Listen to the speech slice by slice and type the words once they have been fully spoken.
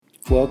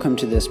Welcome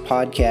to this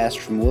podcast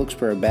from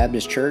Wilkesboro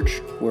Baptist Church,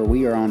 where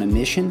we are on a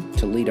mission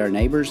to lead our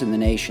neighbors and the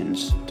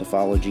nations to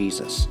follow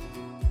Jesus.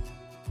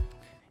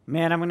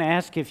 Man, I'm going to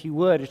ask if you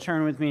would to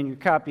turn with me in your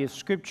copy of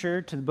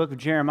Scripture to the book of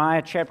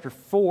Jeremiah chapter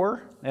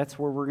 4. That's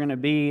where we're going to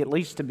be, at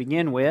least to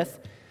begin with.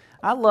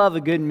 I love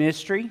a good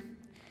mystery.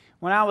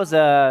 When I was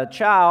a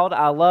child,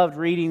 I loved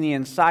reading the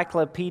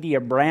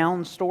Encyclopedia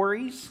Brown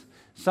stories.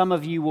 Some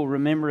of you will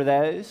remember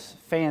those.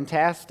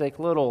 Fantastic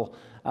little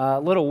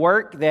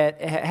work that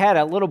had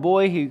a little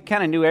boy who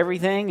kind of knew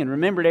everything and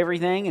remembered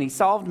everything, and he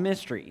solved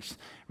mysteries.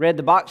 Read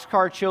the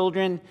Boxcar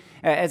Children.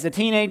 As a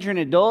teenager and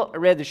adult, I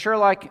read the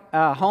Sherlock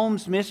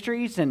Holmes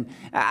mysteries, and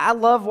I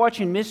love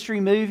watching mystery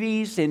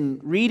movies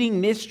and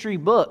reading mystery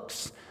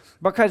books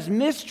because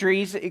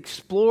mysteries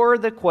explore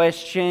the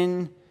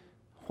question,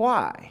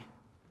 why?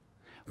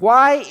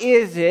 Why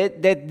is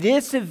it that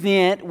this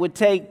event would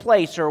take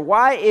place? Or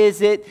why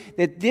is it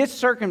that this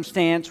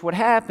circumstance would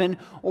happen?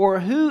 Or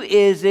who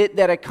is it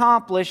that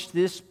accomplished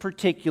this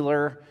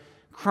particular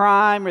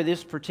crime or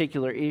this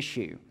particular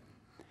issue?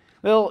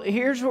 Well,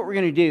 here's what we're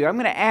going to do. I'm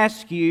going to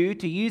ask you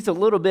to use a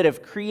little bit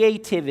of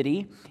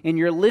creativity in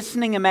your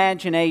listening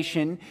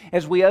imagination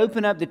as we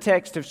open up the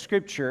text of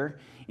Scripture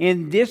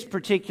in this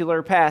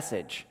particular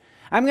passage.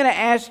 I'm going to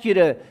ask you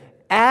to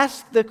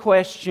ask the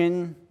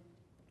question,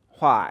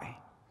 why?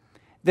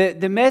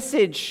 The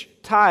message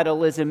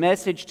title is A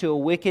Message to a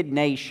Wicked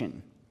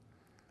Nation.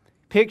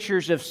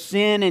 Pictures of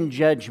sin and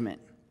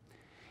judgment.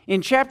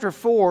 In chapter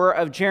 4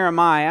 of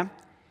Jeremiah,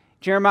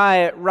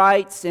 Jeremiah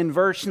writes in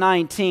verse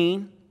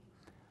 19,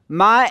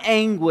 my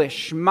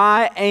anguish,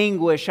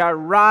 I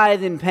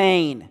writhe in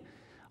pain.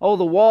 Oh,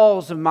 the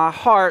walls of my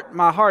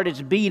heart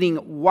is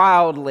beating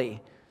wildly.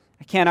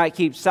 I cannot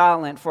keep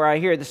silent, for I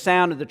hear the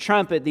sound of the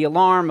trumpet, the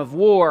alarm of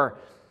war.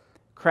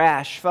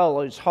 Crash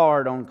follows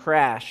hard on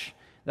crash.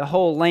 The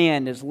whole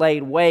land is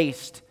laid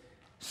waste.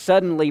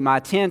 Suddenly my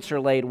tents are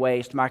laid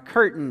waste, my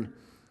curtain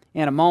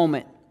in a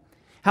moment.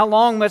 How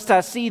long must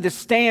I see the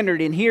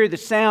standard and hear the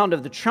sound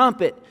of the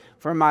trumpet?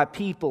 For my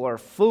people are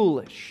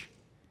foolish.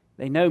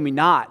 They know me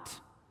not.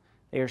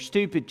 They are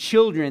stupid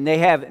children. They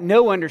have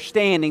no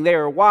understanding. They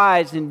are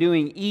wise in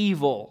doing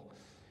evil.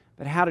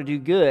 But how to do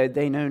good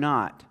they know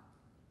not.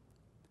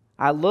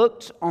 I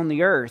looked on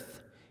the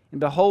earth, and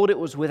behold, it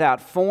was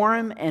without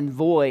form and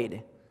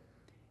void.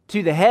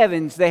 To the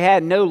heavens they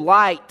had no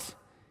light.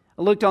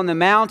 I looked on the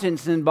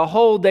mountains, and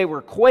behold, they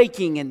were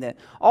quaking, and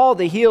all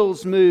the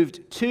hills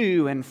moved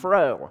to and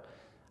fro.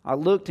 I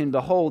looked, and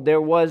behold, there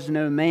was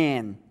no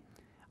man.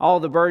 All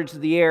the birds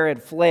of the air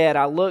had fled.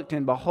 I looked,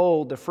 and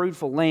behold, the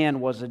fruitful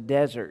land was a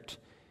desert,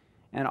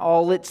 and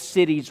all its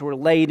cities were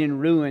laid in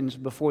ruins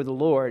before the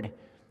Lord,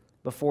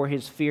 before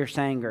His fierce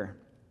anger.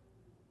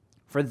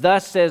 For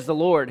thus says the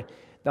Lord,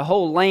 the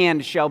whole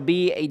land shall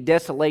be a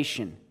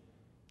desolation,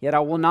 yet I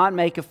will not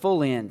make a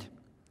full end.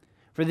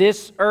 For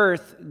this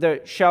earth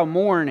shall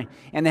mourn,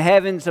 and the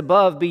heavens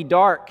above be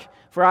dark.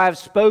 For I have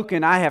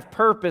spoken, I have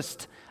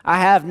purposed, I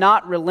have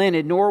not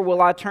relented, nor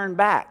will I turn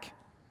back.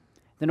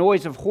 The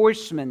noise of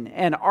horsemen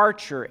and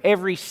archer,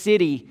 every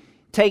city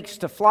takes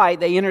to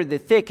flight. They enter the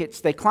thickets,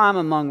 they climb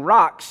among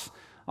rocks.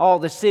 All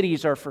the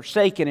cities are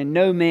forsaken, and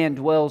no man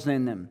dwells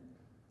in them.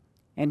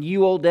 And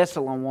you, O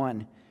desolate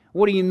one,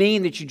 what do you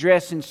mean that you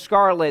dress in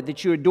scarlet,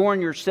 that you adorn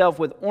yourself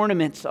with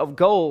ornaments of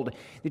gold,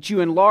 that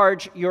you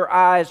enlarge your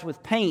eyes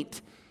with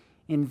paint?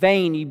 In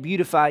vain you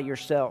beautify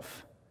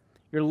yourself.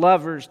 Your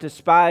lovers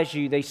despise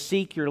you, they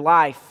seek your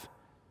life.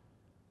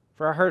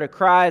 For I heard a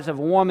cry as of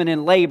a woman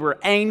in labor,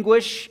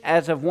 anguish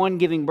as of one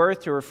giving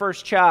birth to her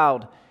first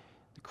child,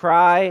 the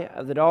cry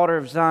of the daughter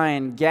of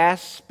Zion,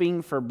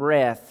 gasping for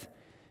breath,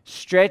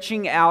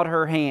 stretching out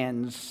her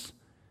hands.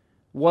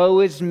 Woe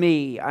is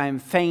me, I am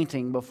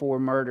fainting before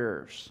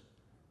murderers.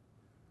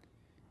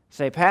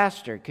 Say,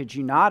 Pastor, could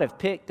you not have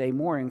picked a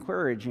more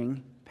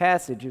encouraging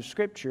passage of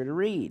Scripture to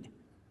read?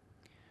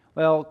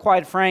 Well,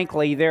 quite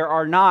frankly, there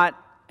are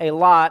not a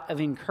lot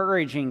of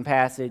encouraging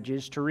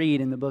passages to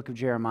read in the book of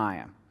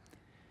Jeremiah.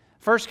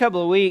 First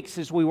couple of weeks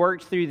as we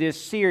worked through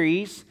this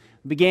series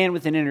began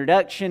with an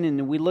introduction,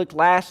 and we looked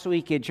last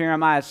week at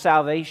Jeremiah's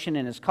salvation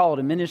and his call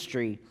to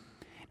ministry.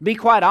 To be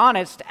quite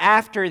honest,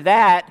 after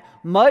that,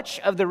 much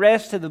of the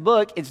rest of the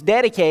book is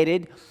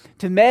dedicated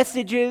to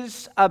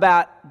messages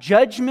about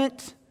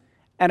judgment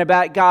and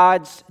about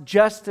God's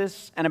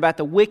justice and about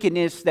the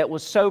wickedness that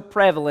was so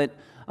prevalent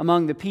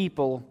among the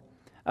people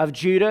of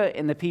Judah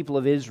and the people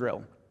of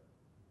Israel.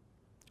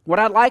 What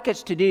I'd like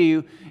us to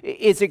do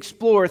is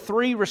explore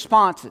three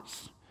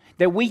responses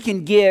that we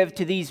can give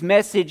to these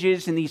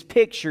messages and these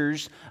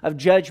pictures of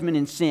judgment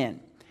and sin.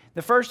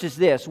 The first is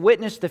this: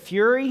 witness the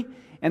fury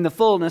and the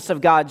fullness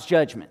of God's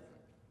judgment.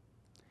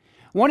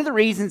 One of the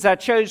reasons I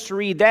chose to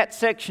read that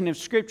section of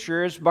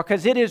Scripture is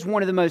because it is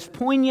one of the most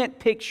poignant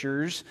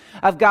pictures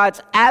of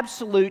God's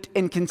absolute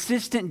and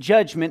consistent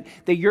judgment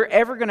that you're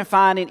ever going to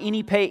find in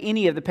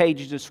any of the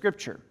pages of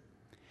Scripture.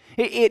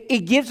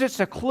 It gives us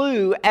a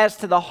clue as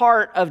to the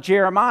heart of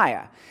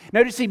Jeremiah.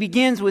 Notice he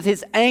begins with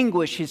his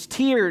anguish, his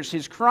tears,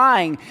 his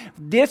crying.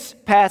 This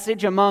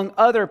passage, among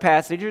other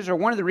passages, are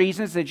one of the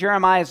reasons that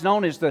Jeremiah is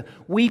known as the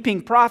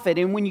weeping prophet.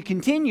 And when you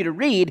continue to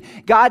read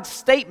God's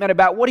statement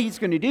about what he's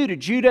going to do to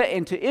Judah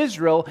and to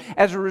Israel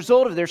as a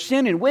result of their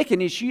sin and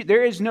wickedness,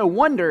 there is no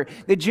wonder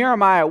that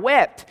Jeremiah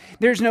wept.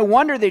 There's no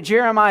wonder that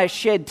Jeremiah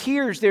shed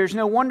tears. There's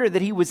no wonder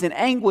that he was in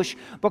anguish,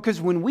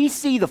 because when we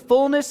see the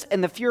fullness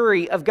and the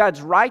fury of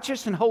God's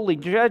righteous and holy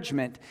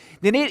judgment,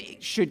 then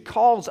it should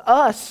cause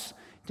us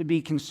to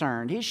be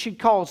concerned. It should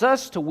cause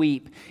us to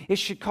weep. It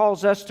should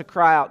cause us to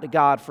cry out to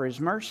God for His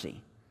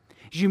mercy.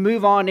 As you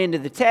move on into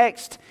the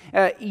text,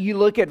 you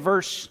look at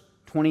verse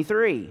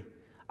 23.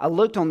 I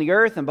looked on the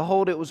earth, and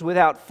behold, it was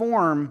without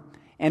form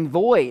and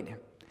void.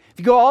 If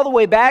you go all the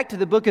way back to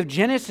the book of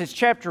Genesis,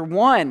 chapter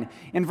 1,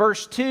 in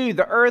verse 2,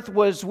 the earth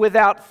was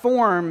without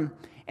form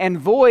and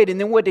void. And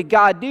then what did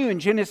God do in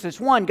Genesis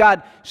 1?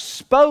 God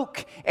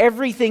spoke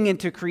everything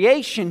into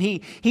creation.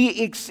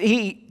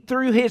 He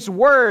through His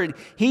word,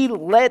 He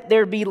let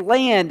there be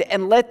land,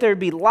 and let there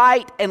be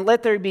light, and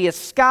let there be a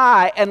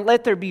sky, and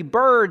let there be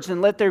birds,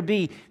 and let there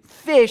be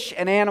fish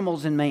and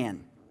animals and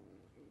man.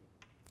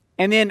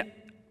 And then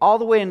all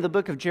the way into the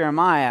book of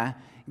Jeremiah,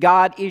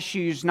 God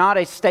issues not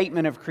a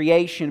statement of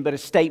creation, but a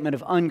statement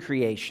of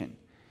uncreation.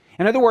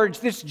 In other words,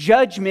 this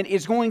judgment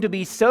is going to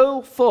be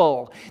so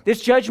full,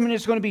 this judgment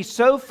is going to be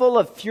so full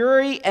of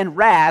fury and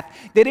wrath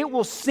that it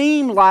will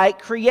seem like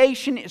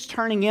creation is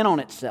turning in on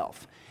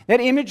itself. That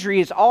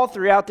imagery is all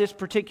throughout this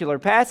particular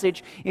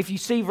passage. If you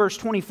see verse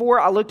 24,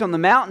 I looked on the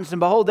mountains,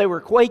 and behold, they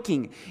were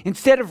quaking.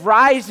 Instead of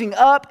rising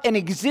up and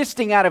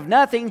existing out of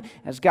nothing,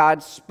 as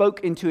God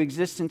spoke into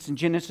existence in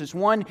Genesis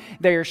 1,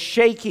 they are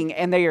shaking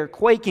and they are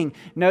quaking.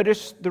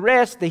 Notice the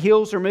rest, the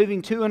hills are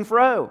moving to and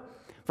fro.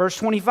 Verse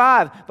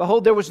 25,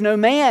 behold, there was no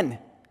man.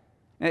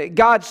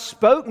 God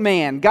spoke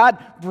man. God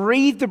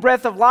breathed the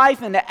breath of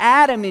life into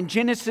Adam in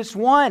Genesis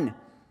 1.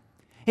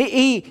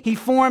 He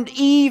formed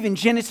Eve in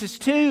Genesis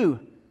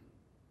 2.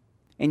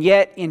 And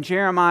yet in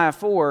Jeremiah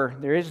 4,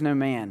 there is no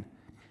man.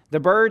 The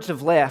birds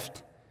have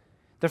left.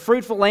 The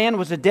fruitful land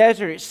was a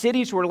desert. Its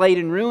cities were laid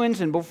in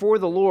ruins, and before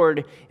the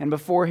Lord and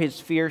before His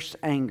fierce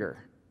anger.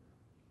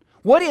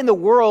 What in the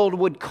world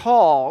would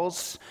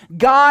cause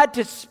God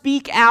to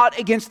speak out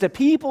against the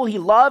people He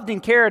loved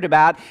and cared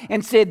about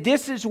and said,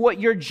 this is what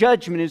your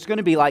judgment is going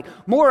to be like?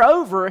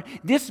 Moreover,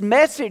 this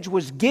message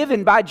was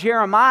given by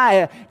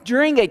Jeremiah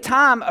during a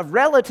time of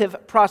relative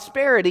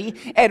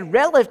prosperity and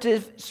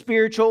relative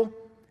spiritual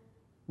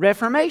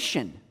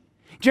reformation.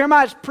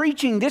 Jeremiah's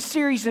preaching this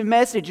series of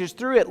messages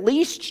through at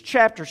least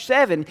chapter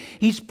 7.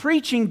 He's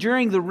preaching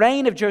during the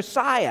reign of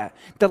Josiah,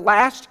 the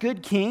last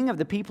good king of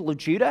the people of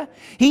Judah.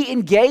 He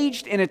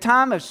engaged in a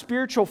time of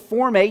spiritual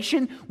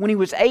formation. When he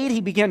was 8, he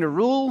began to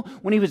rule.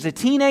 When he was a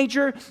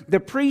teenager, the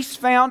priests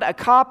found a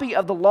copy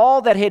of the law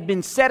that had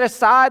been set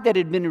aside, that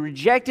had been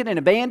rejected and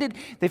abandoned.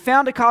 They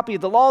found a copy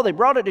of the law. They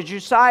brought it to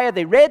Josiah.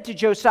 They read to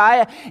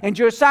Josiah. And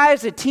Josiah,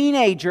 as a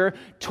teenager,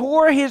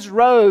 tore his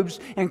robes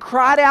and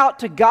cried out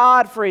to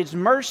God for His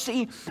mercy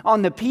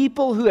on the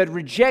people who had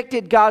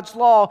rejected God's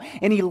law.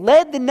 And he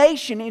led the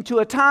nation into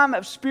a time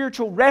of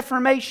spiritual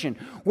reformation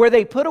where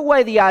they put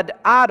away the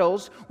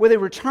idols, where they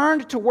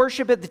returned to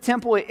worship at the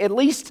temple, at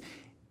least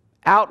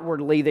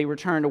outwardly they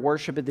returned to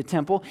worship at the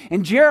temple.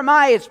 And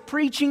Jeremiah is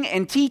preaching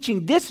and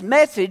teaching this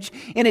message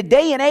in a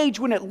day and age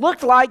when it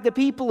looked like the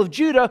people of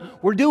Judah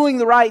were doing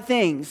the right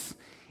things.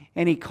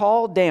 And he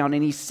called down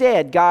and he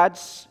said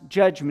God's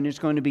judgment is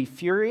going to be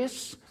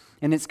furious,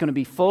 and it's going to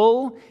be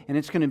full, and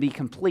it's going to be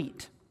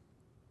complete.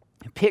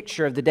 A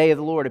picture of the day of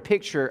the Lord, a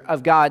picture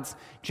of God's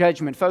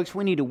judgment. Folks,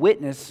 we need to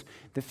witness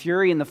the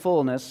fury and the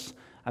fullness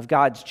of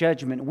God's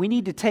judgment. We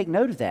need to take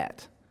note of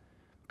that.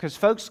 Because,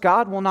 folks,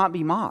 God will not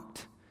be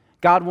mocked.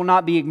 God will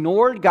not be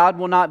ignored. God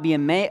will not be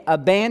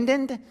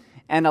abandoned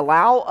and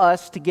allow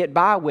us to get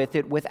by with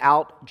it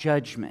without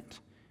judgment.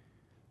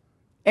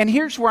 And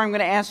here's where I'm going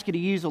to ask you to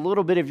use a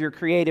little bit of your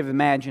creative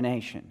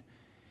imagination.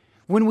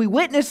 When we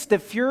witness the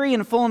fury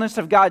and fullness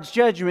of God's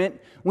judgment,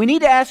 we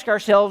need to ask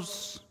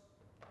ourselves,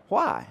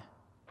 why?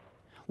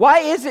 Why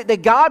is it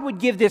that God would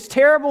give this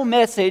terrible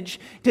message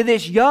to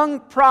this young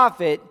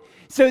prophet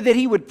so that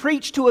he would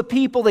preach to a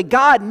people that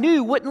God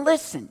knew wouldn't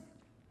listen?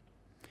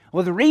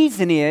 Well, the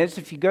reason is,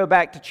 if you go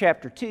back to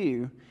chapter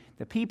 2,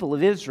 the people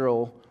of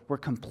Israel were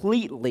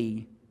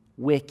completely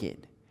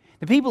wicked.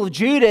 The people of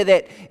Judah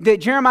that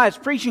Jeremiah is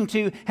preaching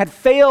to had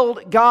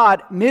failed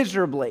God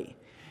miserably.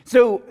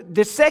 So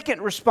the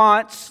second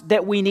response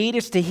that we need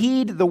is to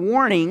heed the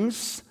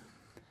warnings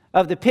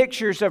of the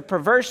pictures of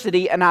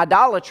perversity and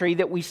idolatry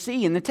that we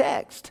see in the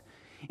text.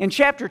 In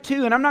chapter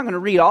 2, and I'm not going to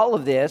read all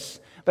of this,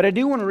 but I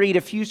do want to read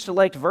a few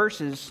select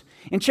verses.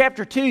 In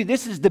chapter 2,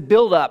 this is the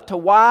build-up to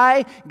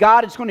why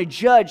God is going to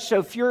judge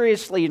so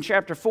furiously in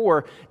chapter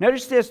 4.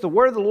 Notice this, the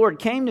word of the Lord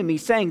came to me,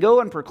 saying, go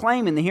and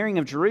proclaim in the hearing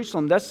of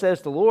Jerusalem, thus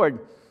says the Lord,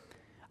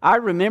 I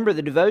remember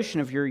the devotion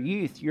of your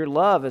youth, your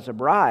love as a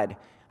bride,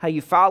 how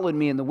you followed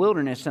me in the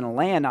wilderness in a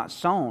land not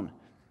sown,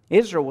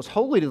 Israel was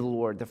holy to the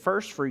Lord, the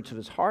first fruits of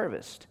his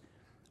harvest.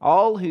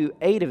 All who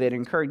ate of it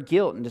incurred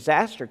guilt, and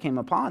disaster came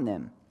upon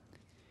them.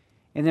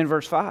 And then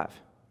verse 5.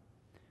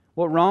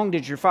 What wrong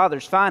did your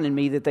fathers find in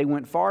me that they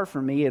went far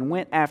from me and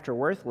went after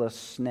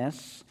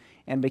worthlessness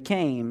and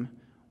became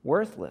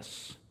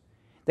worthless?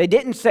 They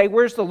didn't say,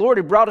 where's the Lord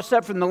who brought us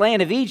up from the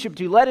land of Egypt,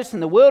 who led us in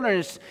the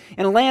wilderness,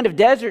 in a land of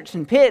deserts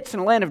and pits, in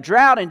a land of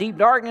drought and deep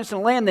darkness, in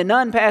a land that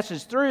none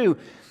passes through.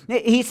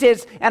 He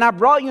says, and I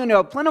brought you into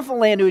a plentiful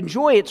land to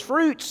enjoy its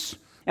fruits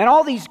and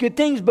all these good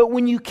things. But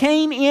when you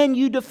came in,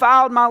 you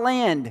defiled my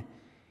land,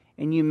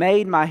 and you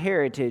made my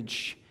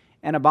heritage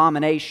an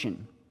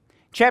abomination.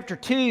 Chapter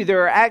 2,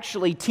 there are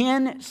actually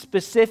 10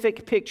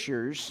 specific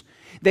pictures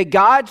that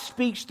God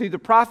speaks through the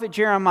prophet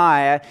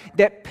Jeremiah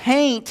that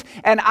paint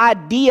an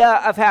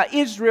idea of how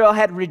Israel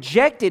had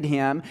rejected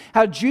him,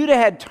 how Judah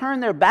had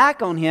turned their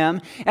back on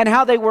him, and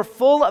how they were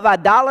full of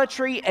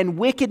idolatry and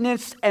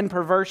wickedness and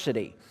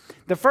perversity.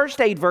 The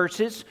first 8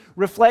 verses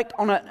reflect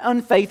on an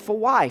unfaithful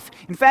wife.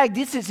 In fact,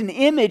 this is an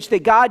image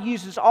that God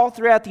uses all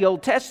throughout the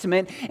Old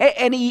Testament,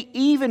 and He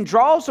even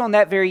draws on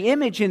that very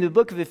image in the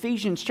book of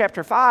Ephesians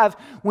chapter 5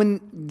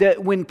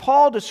 when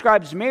Paul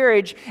describes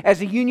marriage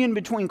as a union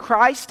between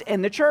Christ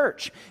and the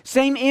church.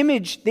 Same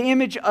image, the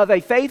image of a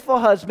faithful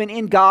husband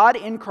in God,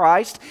 in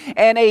Christ,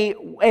 and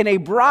a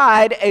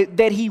bride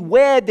that he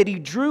wed, that he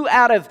drew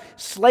out of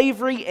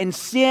slavery and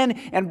sin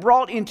and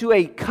brought into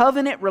a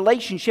covenant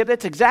relationship.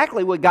 That's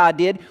exactly what God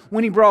did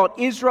when He brought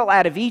Israel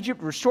out of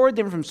Egypt, restored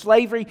them from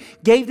slavery,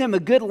 gave them a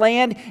good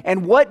land.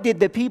 And what did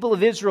the people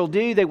of Israel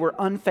do? They were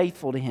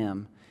unfaithful to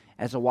Him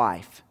as a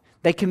wife.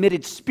 They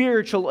committed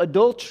spiritual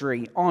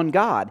adultery on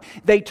God.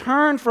 They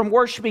turned from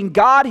worshiping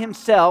God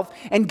Himself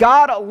and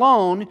God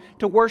alone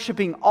to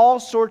worshiping all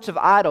sorts of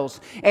idols.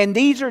 And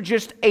this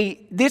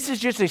is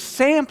just a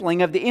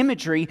sampling of the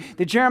imagery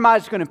that Jeremiah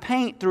is going to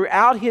paint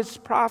throughout his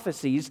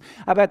prophecies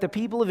about the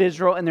people of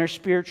Israel and their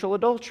spiritual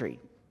adultery.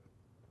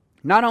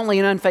 Not only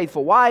an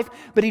unfaithful wife,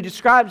 but he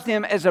describes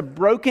them as a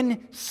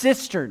broken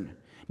cistern.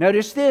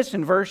 Notice this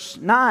in verse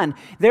 9.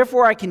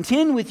 Therefore I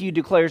contend with you,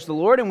 declares the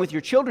Lord, and with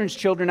your children's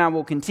children I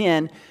will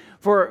contend.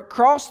 For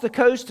cross the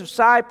coast of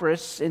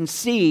Cyprus and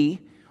see,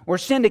 or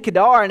send to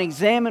Kedar and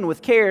examine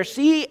with care,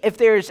 see if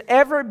there has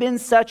ever been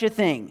such a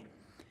thing.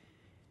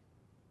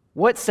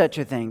 What's such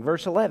a thing?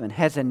 Verse 11.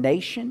 Has a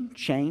nation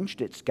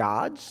changed its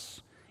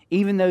gods,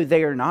 even though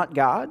they are not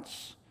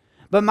gods?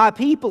 But my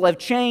people have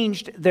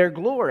changed their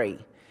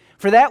glory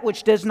for that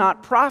which does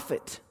not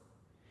profit.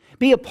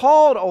 Be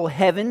appalled, O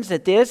heavens,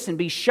 at this, and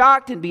be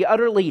shocked and be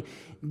utterly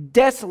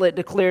desolate,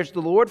 declares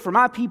the Lord, for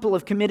my people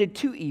have committed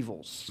 2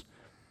 evils.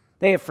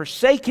 They have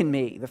forsaken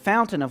me, the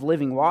fountain of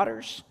living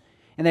waters,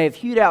 and they have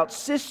hewed out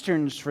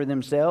cisterns for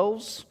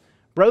themselves,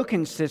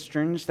 broken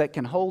cisterns that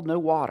can hold no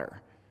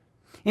water.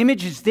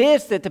 Image is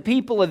this, that the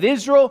people of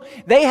Israel,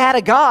 they had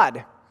a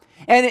God.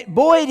 And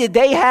boy, did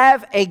they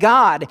have a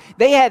God.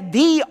 They had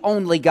the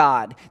only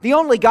God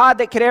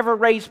that could ever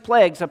raise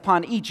plagues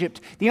upon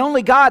Egypt, the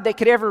only God that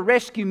could ever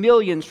rescue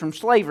millions from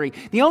slavery,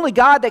 the only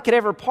God that could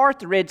ever part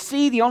the Red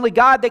Sea, the only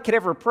God that could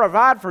ever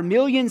provide for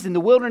millions in the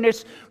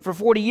wilderness for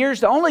 40 years,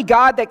 the only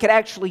God that could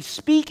actually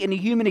speak into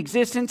human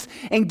existence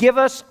and give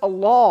us a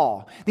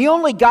law, the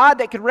only God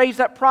that could raise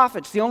up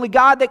prophets, the only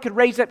God that could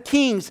raise up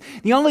kings,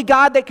 the only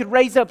God that could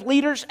raise up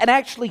leaders and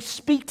actually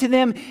speak to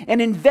them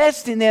and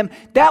invest in them.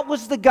 That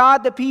was the God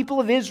the people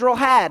of Israel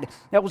had.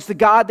 That was the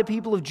God the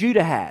people of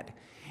Judah had.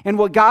 And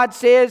what God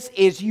says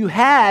is, you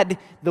had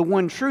the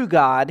one true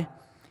God,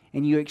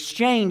 and you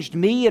exchanged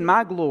me and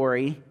my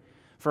glory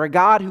for a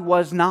God who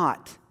was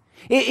not.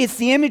 It's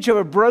the image of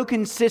a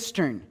broken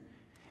cistern. Have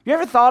you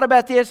ever thought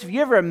about this? Have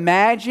you ever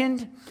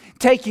imagined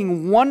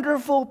taking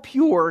wonderful,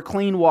 pure,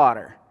 clean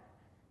water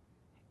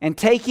and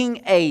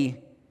taking a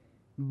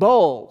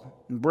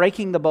bowl and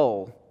breaking the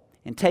bowl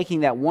and taking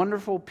that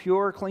wonderful,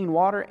 pure, clean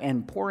water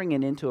and pouring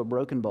it into a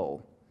broken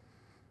bowl?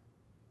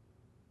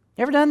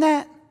 You ever done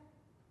that?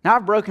 Now,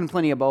 I've broken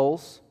plenty of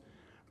bowls,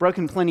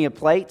 broken plenty of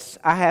plates.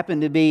 I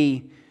happen to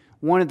be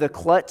one of the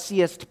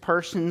klutziest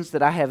persons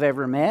that I have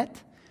ever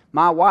met.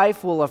 My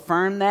wife will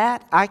affirm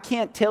that. I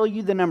can't tell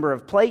you the number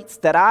of plates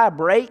that I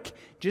break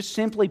just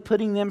simply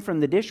putting them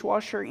from the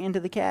dishwasher into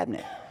the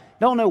cabinet.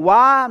 Don't know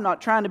why. I'm not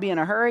trying to be in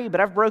a hurry,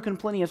 but I've broken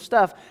plenty of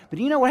stuff. But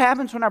you know what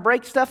happens when I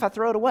break stuff? I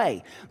throw it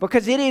away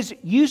because it is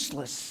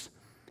useless.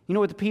 You know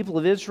what the people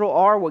of Israel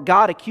are, what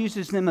God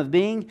accuses them of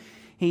being?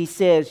 He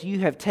says, you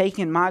have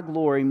taken my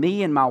glory,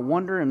 me and my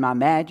wonder and my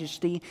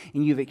majesty,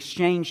 and you've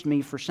exchanged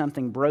me for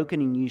something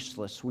broken and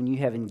useless when you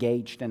have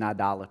engaged in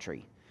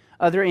idolatry.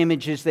 Other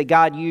images that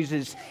God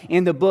uses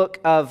in the book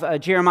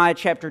of Jeremiah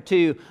chapter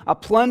 2, a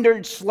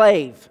plundered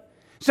slave,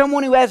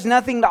 someone who has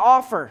nothing to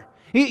offer.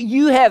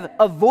 You have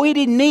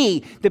avoided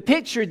me. The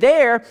picture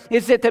there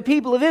is that the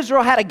people of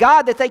Israel had a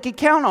God that they could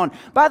count on.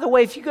 By the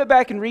way, if you go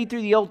back and read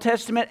through the Old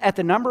Testament at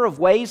the number of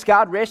ways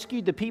God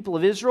rescued the people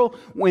of Israel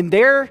when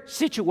their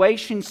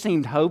situation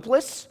seemed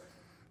hopeless,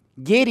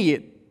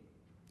 Gideon,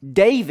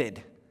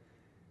 David,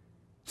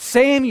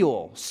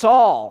 Samuel,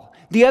 Saul,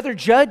 the other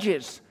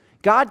judges,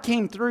 God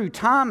came through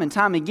time and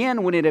time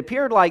again when it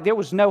appeared like there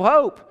was no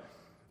hope.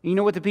 You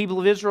know what the people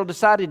of Israel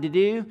decided to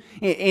do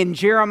in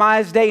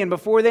Jeremiah's day and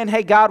before then?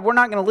 Hey, God, we're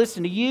not going to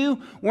listen to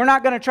you. We're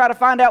not going to try to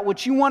find out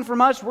what you want from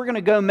us. We're going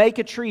to go make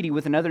a treaty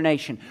with another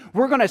nation.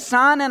 We're going to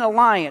sign an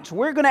alliance.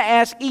 We're going to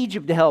ask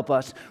Egypt to help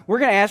us. We're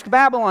going to ask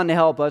Babylon to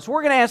help us.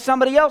 We're going to ask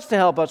somebody else to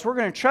help us. We're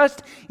going to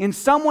trust in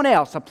someone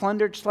else, a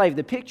plundered slave.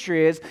 The picture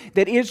is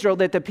that Israel,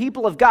 that the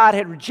people of God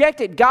had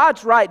rejected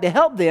God's right to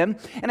help them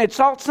and had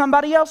sought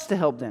somebody else to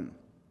help them.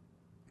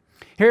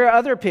 Here are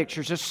other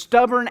pictures. A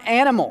stubborn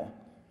animal.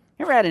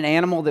 You ever had an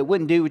animal that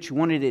wouldn't do what you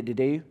wanted it to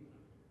do?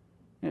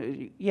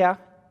 Yeah.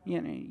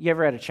 You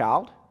ever had a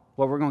child?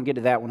 Well, we're going to get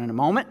to that one in a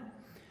moment.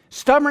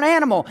 Stubborn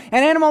animal.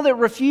 An animal that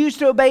refused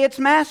to obey its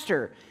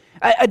master.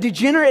 A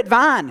degenerate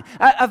vine.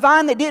 A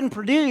vine that didn't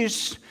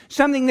produce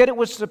something that it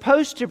was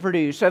supposed to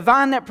produce. A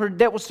vine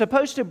that was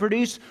supposed to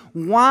produce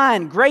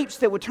wine, grapes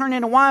that would turn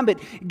into wine. But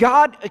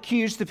God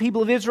accused the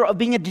people of Israel of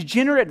being a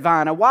degenerate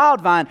vine, a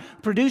wild vine,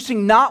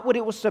 producing not what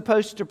it was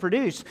supposed to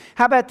produce.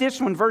 How about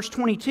this one, verse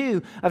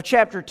 22 of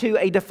chapter 2,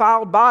 a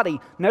defiled body.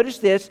 Notice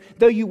this,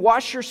 though you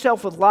wash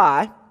yourself with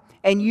lye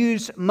and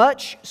use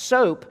much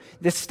soap,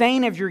 the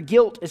stain of your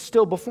guilt is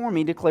still before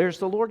me, declares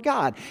the Lord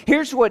God.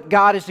 Here's what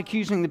God is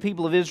accusing the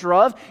people of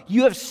Israel of.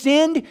 You have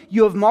sinned,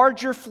 you have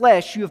marred your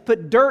flesh, you have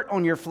put dirt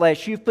on your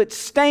flesh, you've put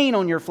stain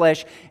on your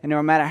flesh, and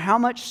no matter how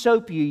much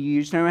soap you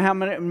use, no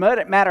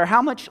matter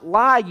how much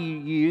lye you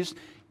use,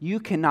 you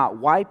cannot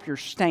wipe your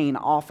stain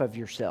off of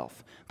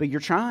yourself. But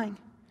you're trying.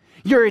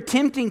 You're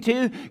attempting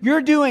to.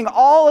 You're doing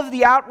all of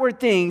the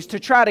outward things to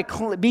try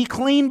to be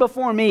clean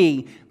before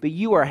me, but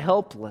you are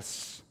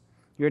helpless.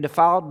 You're a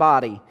defiled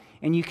body,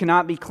 and you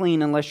cannot be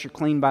clean unless you're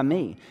clean by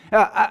me.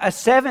 A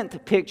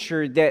seventh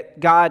picture that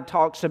God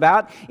talks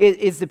about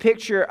is the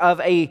picture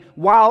of a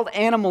wild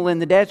animal in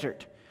the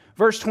desert.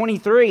 Verse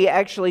 23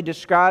 actually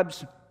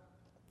describes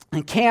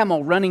a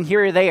camel running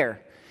here or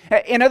there.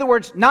 In other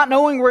words, not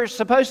knowing where it's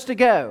supposed to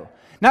go.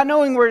 Not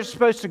knowing where it's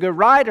supposed to go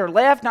right or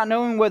left, not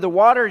knowing whether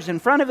water is in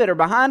front of it or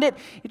behind it,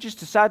 it just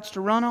decides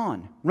to run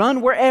on.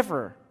 Run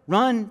wherever.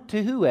 Run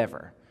to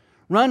whoever.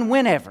 Run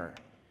whenever.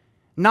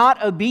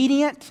 Not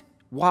obedient,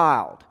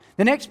 wild.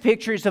 The next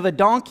picture is of a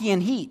donkey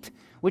in heat,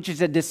 which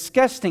is a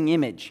disgusting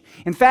image.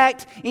 In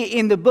fact,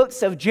 in the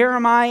books of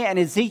Jeremiah and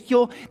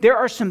Ezekiel, there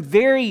are some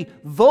very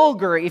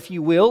vulgar, if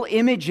you will,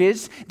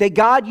 images that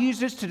God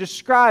uses to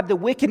describe the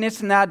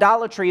wickedness and the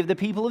idolatry of the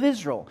people of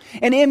Israel.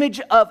 An image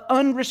of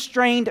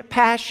unrestrained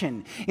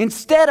passion.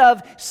 Instead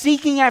of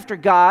seeking after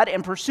God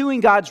and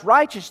pursuing God's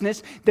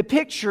righteousness, the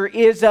picture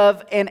is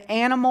of an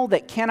animal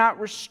that cannot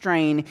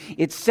restrain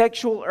its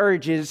sexual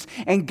urges.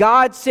 And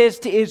God says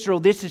to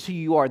Israel, this is who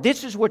you are.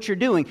 This is what you're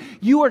doing.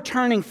 You are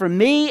turning from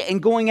me and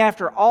going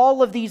after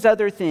all of these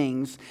other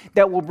things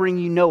that will bring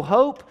you no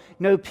hope,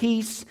 no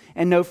peace,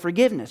 and no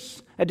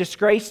forgiveness. A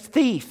disgraced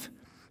thief.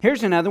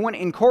 Here's another one,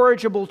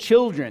 incorrigible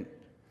children.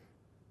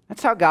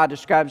 That's how God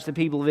describes the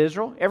people of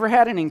Israel. Ever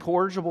had an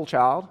incorrigible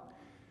child?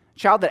 A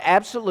child that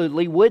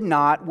absolutely would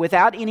not,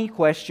 without any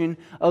question,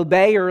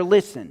 obey or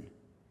listen.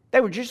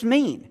 They were just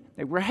mean.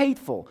 They were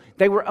hateful.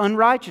 They were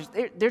unrighteous.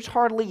 There's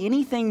hardly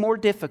anything more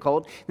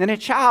difficult than a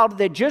child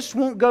that just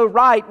won't go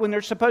right when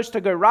they're supposed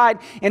to go right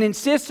and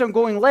insists on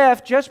going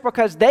left just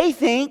because they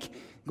think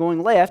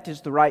going left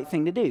is the right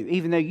thing to do,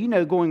 even though you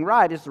know going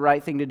right is the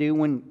right thing to do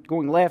when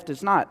going left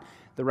is not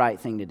the right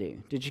thing to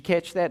do. Did you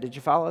catch that? Did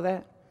you follow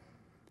that?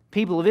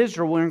 People of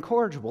Israel were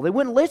incorrigible. They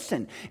wouldn't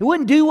listen. They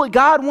wouldn't do what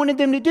God wanted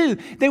them to do.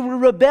 They were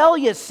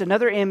rebellious.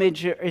 Another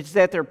image is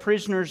that they're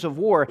prisoners of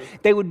war.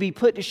 They would be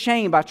put to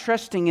shame by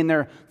trusting in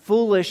their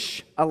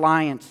foolish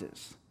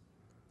alliances.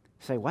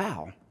 You say,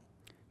 wow,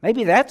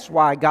 maybe that's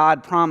why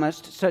God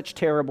promised such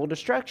terrible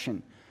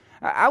destruction.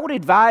 I would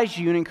advise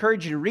you and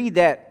encourage you to read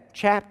that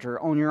chapter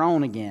on your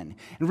own again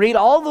and read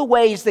all the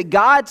ways that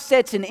God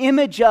sets an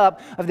image up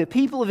of the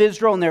people of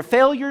Israel and their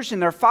failures and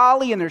their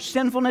folly and their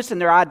sinfulness and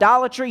their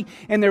idolatry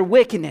and their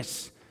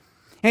wickedness.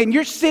 And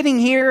you're sitting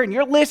here and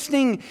you're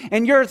listening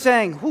and you're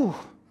saying, whew,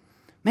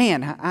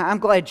 man, I'm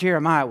glad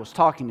Jeremiah was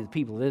talking to the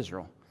people of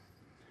Israel.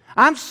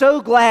 I'm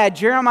so glad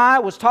Jeremiah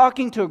was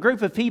talking to a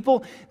group of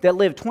people that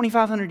lived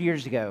 2,500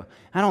 years ago.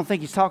 I don't think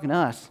he's talking to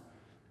us.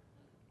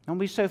 Don't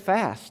be so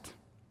fast.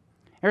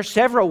 There are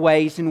several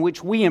ways in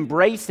which we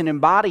embrace and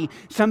embody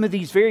some of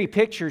these very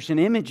pictures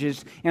and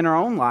images in our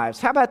own lives.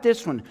 How about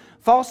this one?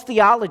 False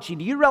theology.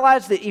 Do you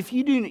realize that if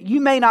you do, you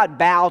may not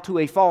bow to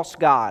a false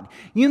god.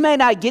 You may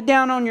not get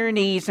down on your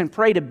knees and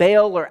pray to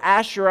Baal or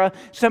Asherah,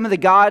 some of the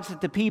gods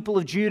that the people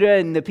of Judah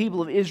and the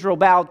people of Israel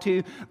bowed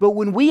to. But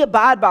when we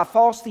abide by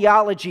false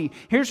theology,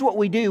 here's what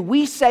we do.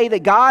 We say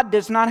that God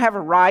does not have a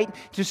right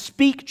to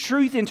speak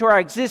truth into our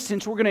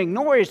existence. We're going to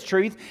ignore His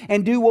truth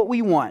and do what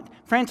we want.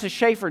 Francis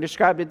Schaeffer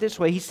described it this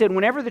way. He said,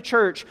 whenever the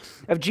church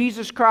of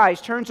Jesus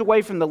Christ turns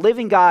away from the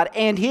living God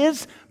and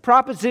His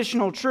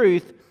propositional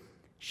truth,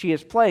 she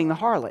is playing the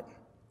harlot.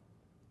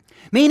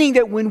 Meaning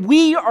that when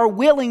we are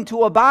willing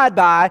to abide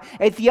by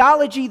a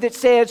theology that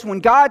says when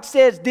God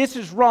says this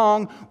is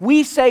wrong,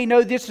 we say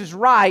no, this is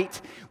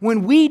right.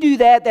 When we do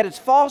that, that is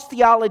false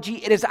theology,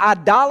 it is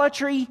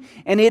idolatry,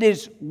 and it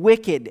is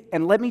wicked.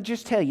 And let me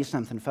just tell you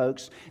something,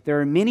 folks. There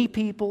are many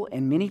people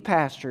and many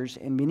pastors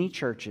and many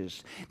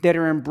churches that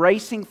are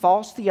embracing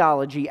false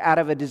theology out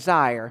of a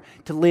desire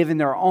to live in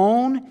their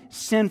own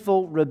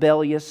sinful,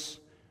 rebellious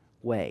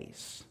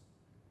ways.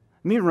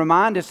 Let me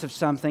remind us of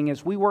something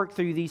as we work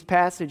through these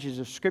passages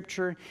of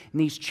Scripture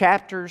and these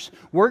chapters.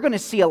 We're going to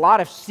see a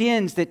lot of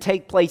sins that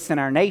take place in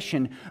our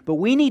nation, but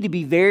we need to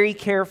be very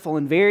careful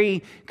and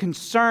very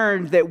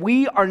concerned that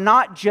we are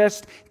not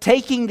just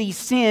taking these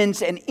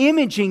sins and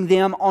imaging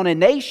them on a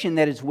nation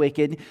that is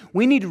wicked.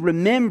 We need to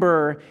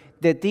remember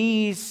that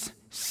these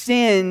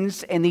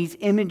sins and these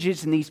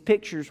images and these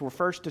pictures were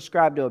first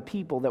described to a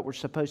people that were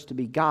supposed to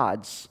be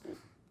God's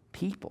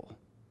people.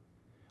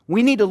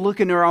 We need to look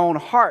in our own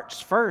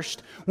hearts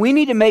first. We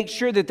need to make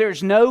sure that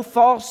there's no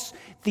false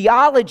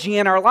theology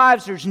in our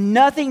lives. There's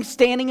nothing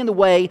standing in the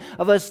way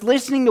of us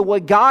listening to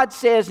what God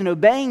says and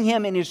obeying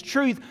Him in His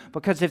truth,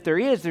 because if there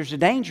is, there's a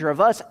danger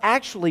of us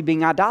actually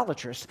being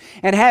idolatrous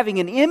and having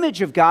an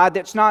image of God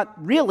that's not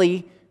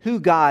really who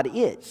God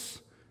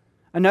is.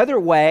 Another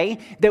way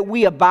that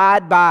we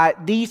abide by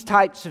these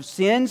types of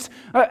sins,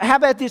 how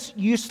about this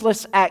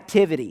useless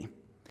activity?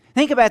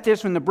 Think about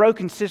this when the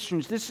broken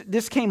cisterns,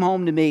 this came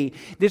home to me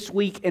this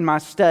week in my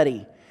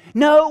study.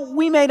 No,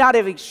 we may not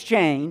have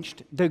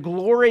exchanged the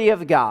glory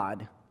of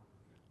God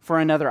for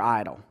another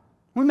idol.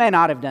 We may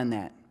not have done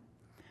that.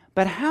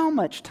 But how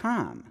much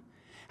time,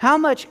 how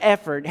much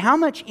effort, how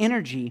much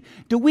energy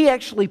do we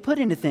actually put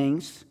into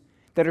things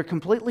that are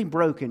completely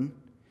broken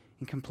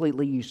and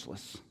completely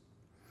useless?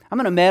 I'm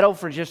going to meddle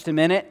for just a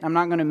minute. I'm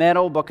not going to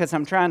meddle because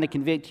I'm trying to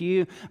convict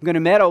you. I'm going to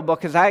meddle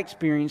because I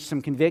experienced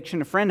some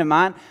conviction. A friend of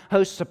mine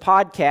hosts a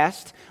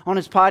podcast. On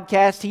his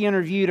podcast, he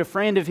interviewed a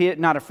friend of his,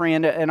 not a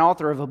friend, an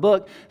author of a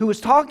book, who was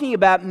talking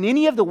about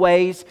many of the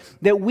ways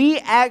that we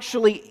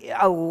actually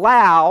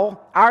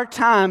allow our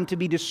time to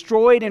be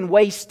destroyed and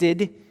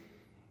wasted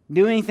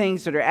doing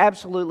things that are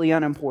absolutely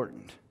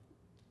unimportant.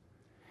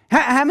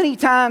 How many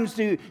times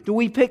do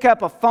we pick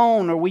up a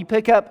phone, or we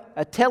pick up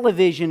a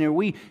television, or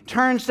we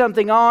turn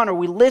something on, or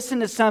we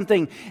listen to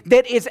something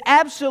that is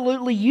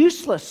absolutely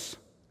useless?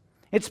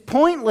 It's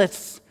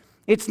pointless.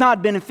 It's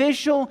not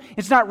beneficial.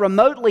 It's not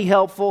remotely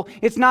helpful.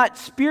 It's not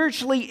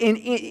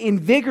spiritually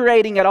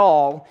invigorating at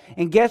all.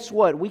 And guess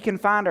what? We can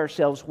find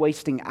ourselves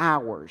wasting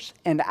hours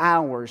and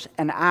hours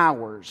and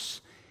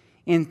hours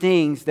in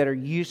things that are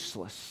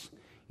useless.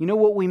 You know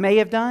what we may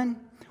have done?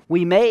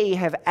 We may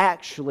have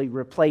actually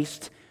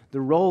replaced the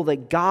role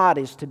that God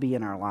is to be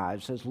in our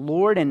lives as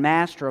Lord and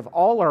Master of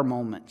all our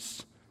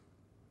moments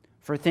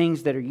for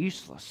things that are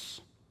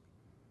useless.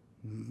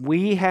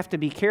 We have to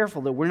be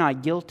careful that we're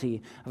not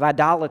guilty of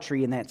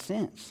idolatry in that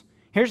sense.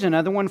 Here's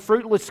another one,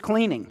 fruitless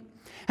cleaning.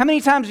 How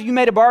many times have you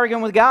made a bargain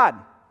with God?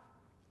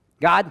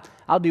 God,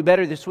 I'll do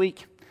better this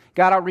week.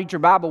 God, I'll read your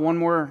Bible one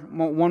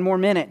more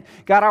minute.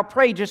 God, I'll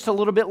pray just a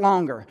little bit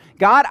longer.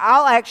 God,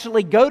 I'll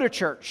actually go to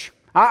church.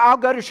 I'll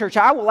go to church.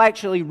 I will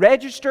actually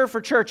register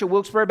for church at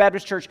Wilkesboro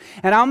Baptist Church,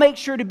 and I'll make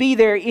sure to be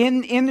there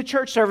in the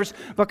church service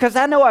because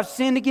I know I've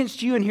sinned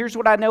against you, and here's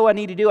what I know I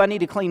need to do. I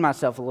need to clean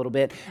myself a little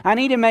bit. I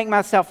need to make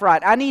myself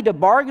right. I need to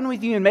bargain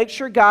with you and make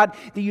sure, God,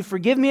 that you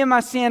forgive me of my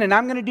sin, and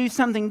I'm going to do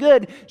something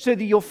good so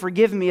that you'll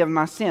forgive me of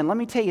my sin. Let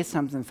me tell you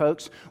something,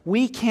 folks.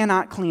 We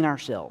cannot clean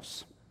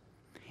ourselves.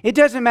 It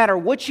doesn't matter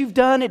what you've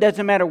done. It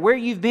doesn't matter where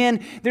you've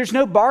been. There's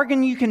no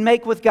bargain you can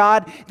make with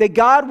God that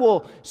God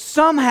will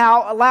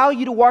somehow allow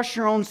you to wash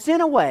your own sin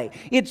away.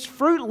 It's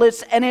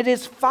fruitless and it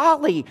is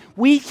folly.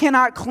 We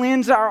cannot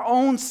cleanse our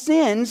own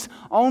sins.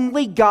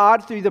 Only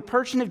God, through the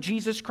person of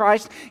Jesus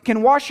Christ,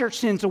 can wash our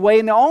sins away.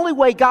 And the only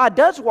way God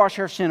does wash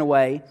our sin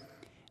away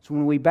is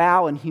when we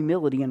bow in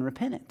humility and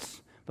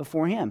repentance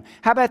before Him.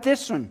 How about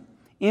this one?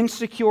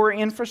 Insecure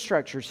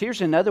infrastructures.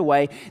 Here's another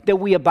way that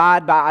we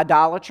abide by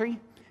idolatry.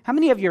 How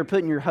many of you are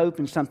putting your hope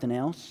in something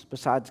else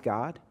besides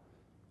God?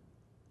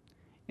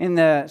 In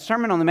the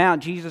Sermon on the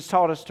Mount, Jesus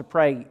taught us to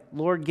pray,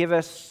 Lord, give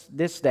us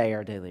this day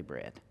our daily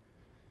bread.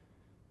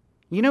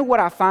 You know what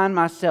I find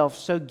myself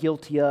so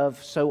guilty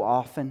of so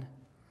often?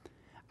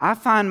 I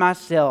find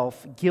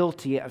myself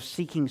guilty of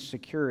seeking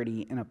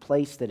security in a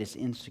place that is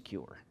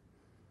insecure.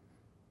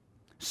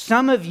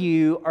 Some of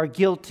you are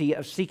guilty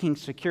of seeking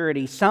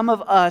security. Some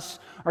of us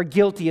are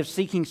guilty of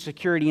seeking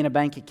security in a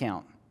bank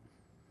account,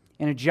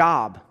 in a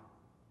job,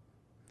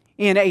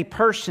 in a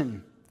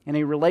person, in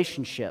a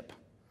relationship.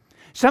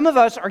 Some of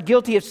us are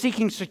guilty of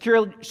seeking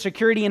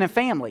security in a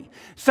family.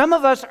 Some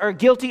of us are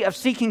guilty of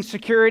seeking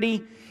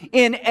security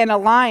in an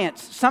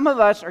alliance. Some of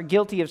us are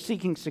guilty of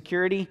seeking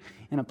security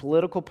in a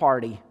political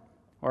party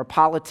or a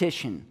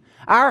politician.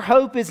 Our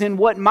hope is in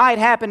what might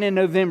happen in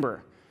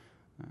November.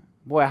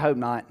 Boy, I hope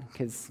not,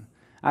 because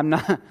I'm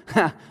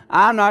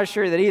not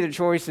sure that either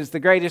choice is the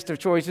greatest of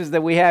choices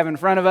that we have in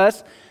front of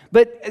us.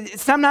 But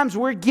sometimes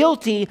we're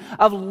guilty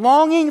of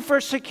longing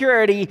for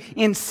security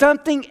in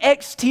something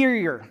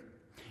exterior.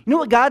 You know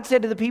what God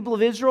said to the people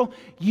of Israel?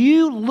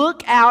 You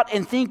look out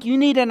and think you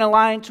need an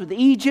alliance with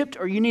Egypt,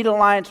 or you need an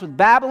alliance with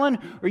Babylon,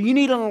 or you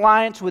need an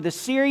alliance with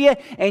Assyria,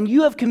 and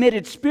you have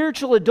committed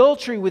spiritual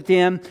adultery with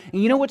them,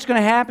 and you know what's going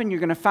to happen?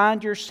 You're going to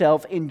find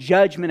yourself in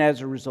judgment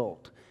as a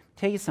result.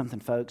 Tell you something,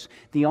 folks.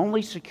 The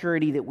only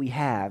security that we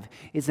have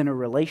is in a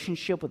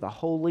relationship with a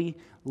holy,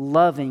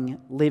 loving,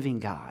 living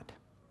God.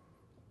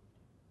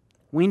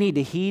 We need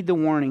to heed the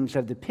warnings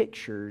of the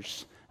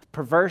pictures of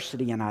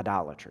perversity and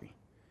idolatry.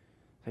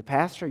 Say,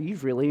 Pastor,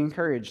 you've really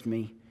encouraged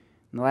me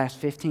in the last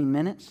 15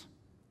 minutes.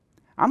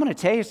 I'm going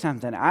to tell you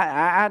something.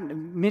 I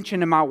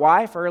mentioned to my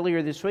wife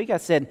earlier this week, I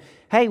said,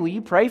 hey, will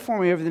you pray for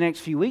me over the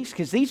next few weeks?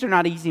 Because these are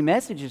not easy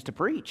messages to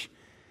preach.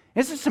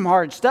 This is some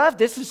hard stuff.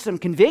 This is some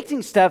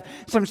convicting stuff.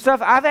 Some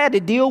stuff I've had to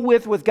deal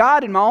with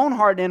God in my own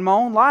heart and in my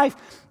own life.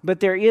 But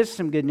there is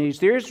some good news.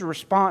 There is a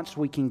response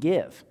we can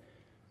give.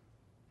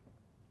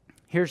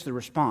 Here's the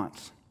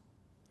response.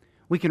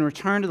 We can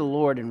return to the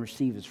Lord and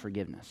receive His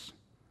forgiveness.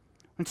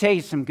 I'll tell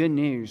you some good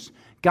news.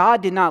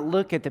 God did not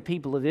look at the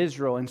people of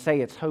Israel and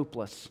say it's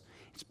hopeless,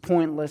 it's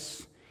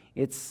pointless,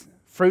 it's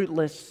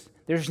fruitless,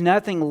 there's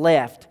nothing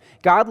left.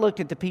 God looked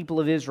at the people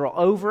of Israel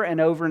over and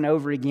over and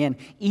over again,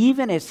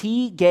 even as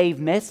He gave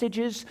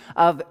messages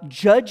of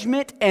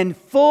judgment and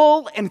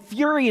full and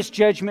furious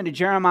judgment to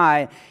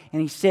Jeremiah.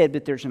 And He said,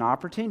 but there's an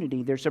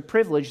opportunity, there's a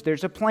privilege,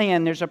 there's a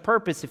plan, there's a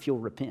purpose if you'll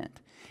repent.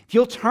 If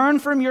you'll turn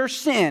from your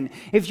sin,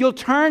 if you'll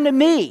turn to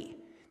me,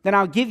 then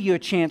I'll give you a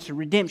chance of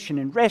redemption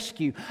and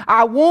rescue.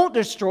 I won't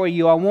destroy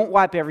you. I won't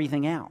wipe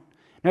everything out.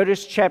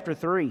 Notice chapter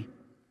 3.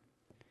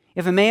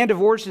 If a man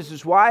divorces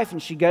his wife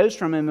and she goes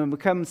from him and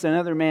becomes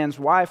another man's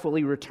wife, will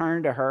he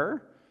return to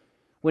her?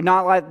 Would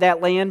not let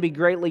that land be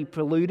greatly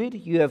polluted?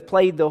 You have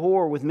played the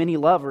whore with many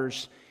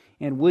lovers,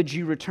 and would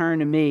you return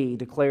to me,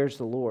 declares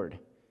the Lord.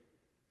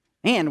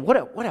 Man, what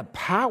a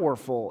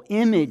powerful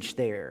image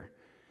there.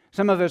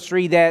 Some of us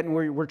read that and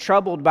we're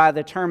troubled by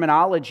the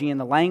terminology and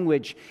the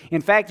language. In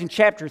fact, in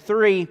chapter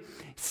 3,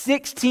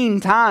 16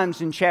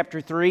 times in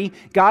chapter 3,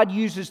 God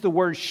uses the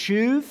word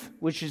shuv,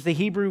 which is the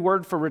Hebrew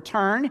word for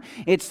return.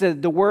 It's the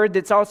word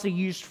that's also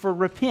used for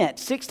repent.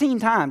 16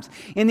 times.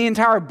 In the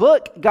entire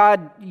book,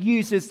 God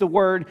uses the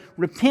word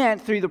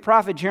repent through the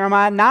prophet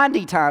Jeremiah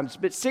 90 times,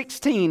 but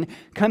 16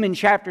 come in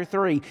chapter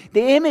 3.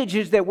 The image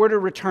is that we're to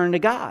return to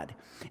God.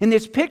 And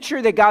this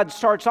picture that God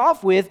starts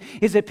off with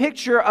is a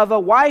picture of a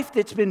wife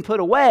that's been put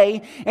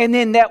away, and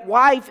then that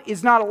wife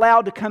is not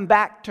allowed to come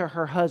back to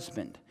her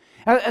husband.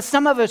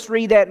 Some of us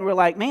read that and we're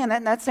like, man,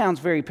 that sounds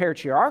very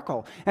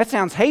patriarchal. That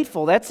sounds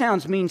hateful. That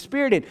sounds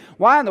mean-spirited.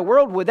 Why in the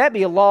world would that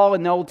be a law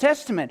in the Old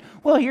Testament?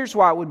 Well, here's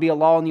why it would be a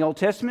law in the Old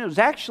Testament. It was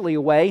actually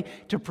a way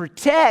to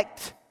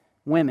protect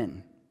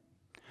women.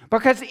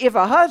 Because if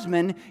a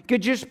husband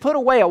could just put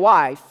away a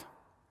wife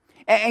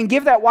and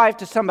give that wife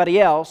to somebody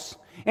else,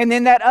 and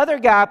then that other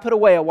guy put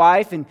away a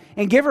wife and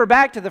give her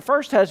back to the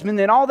first husband,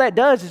 then all that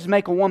does is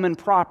make a woman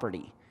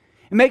property.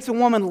 It makes a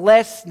woman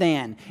less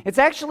than. It's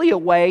actually a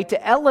way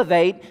to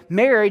elevate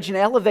marriage and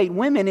elevate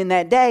women in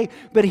that day.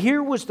 But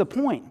here was the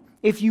point.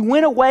 If you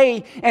went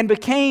away and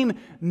became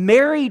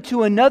married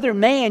to another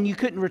man, you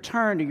couldn't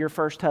return to your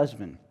first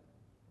husband.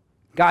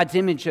 God's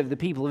image of the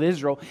people of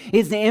Israel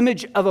is the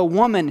image of a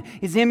woman,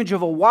 is the image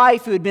of a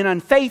wife who had been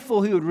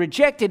unfaithful, who had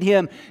rejected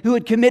Him, who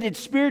had committed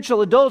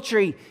spiritual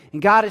adultery.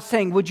 And God is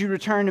saying, would you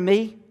return to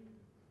me?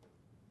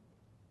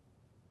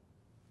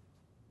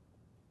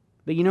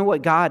 But you know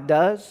what God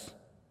does?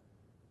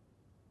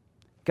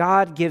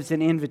 God gives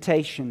an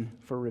invitation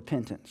for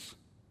repentance.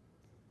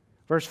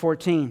 Verse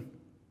 14.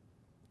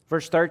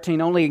 Verse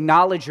 13, only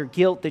acknowledge your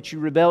guilt that you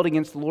rebelled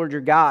against the Lord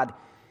your God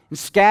and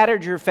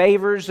scattered your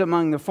favors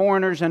among the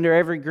foreigners under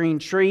every green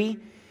tree,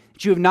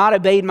 that you have not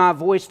obeyed my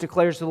voice,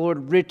 declares the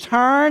Lord.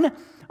 Return,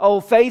 O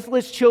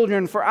faithless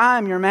children, for I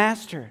am your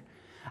master.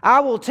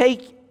 I will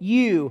take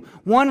you,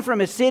 one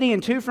from a city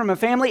and two from a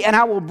family, and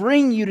I will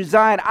bring you to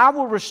Zion. I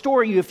will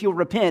restore you if you'll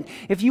repent.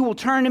 If you will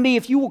turn to me,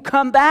 if you will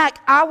come back,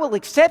 I will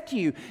accept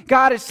you.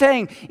 God is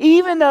saying,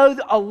 even though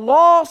a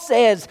law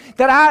says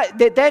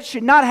that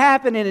should not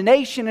happen in a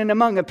nation and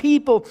among a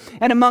people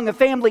and among a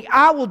family,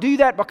 I will do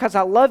that because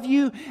I love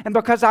you and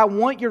because I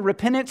want your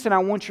repentance and I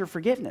want your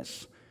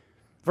forgiveness.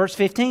 Verse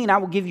 15, I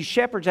will give you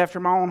shepherds after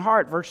my own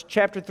heart.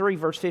 Chapter 3,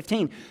 verse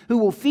 15, who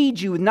will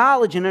feed you with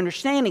knowledge and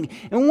understanding.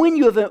 And when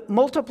you have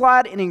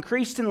multiplied and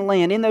increased in the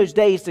land, in those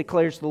days,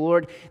 declares the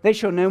Lord, they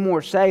shall no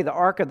more say, the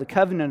ark of the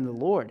covenant of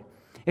the Lord.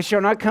 It shall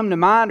not come to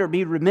mind or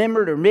be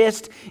remembered or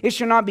missed. It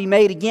shall not be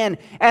made again.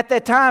 At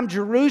that time,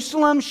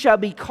 Jerusalem shall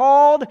be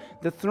called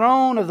the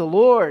throne of the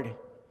Lord,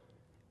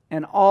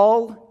 and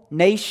all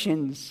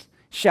nations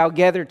shall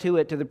gather to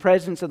it, to the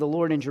presence of the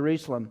Lord in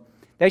Jerusalem.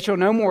 They shall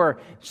no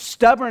more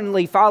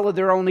stubbornly follow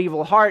their own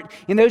evil heart.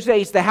 In those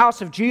days the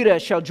house of Judah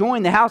shall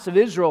join the house of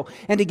Israel,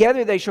 and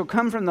together they shall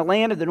come from the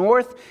land of the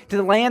north to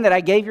the land that I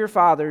gave your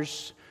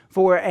fathers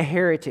for a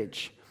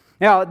heritage.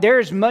 Now,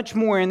 there's much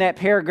more in that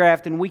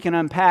paragraph than we can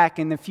unpack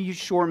in the few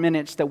short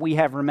minutes that we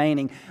have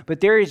remaining,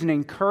 but there is an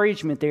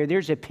encouragement there.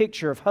 There's a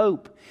picture of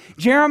hope.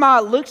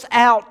 Jeremiah looks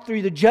out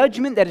through the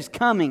judgment that is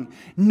coming,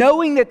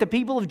 knowing that the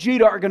people of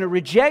Judah are going to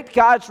reject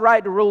God's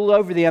right to rule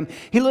over them.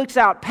 He looks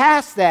out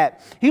past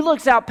that. He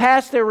looks out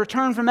past their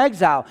return from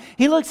exile.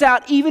 He looks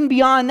out even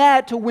beyond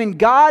that to when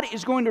God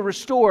is going to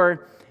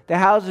restore the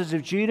houses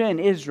of Judah and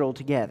Israel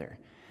together.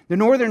 The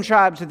northern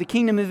tribes of the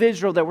kingdom of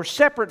Israel that were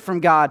separate from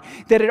God,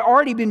 that had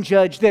already been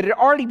judged, that had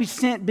already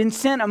been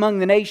sent among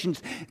the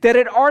nations, that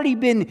had already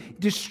been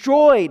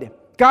destroyed.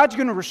 God's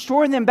going to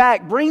restore them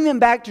back, bring them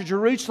back to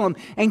Jerusalem,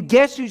 and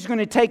guess who's going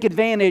to take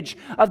advantage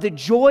of the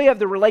joy of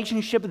the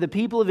relationship of the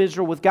people of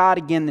Israel with God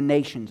again? The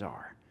nations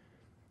are.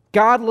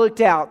 God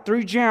looked out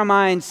through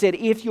Jeremiah and said,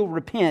 if you'll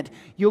repent,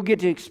 you'll get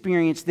to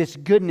experience this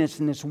goodness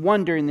and this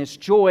wonder and this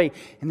joy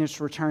and this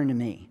return to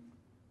me.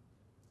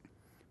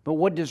 But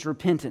what does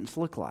repentance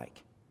look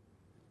like?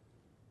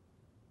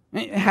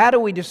 How do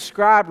we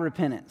describe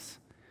repentance?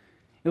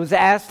 It was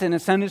asked in a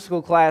Sunday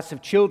school class of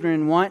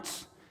children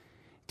once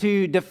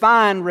to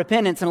define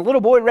repentance. And a little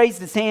boy raised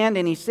his hand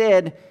and he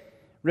said,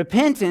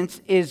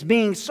 repentance is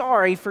being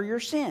sorry for your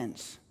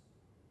sins.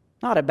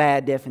 Not a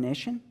bad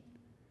definition.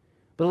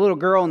 But a little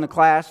girl in the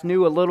class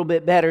knew a little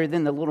bit better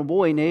than the little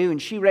boy knew,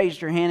 and she raised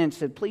her hand and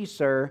said, please,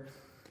 sir,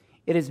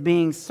 it is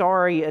being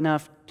sorry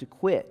enough to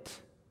quit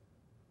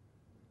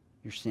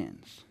your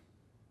sins.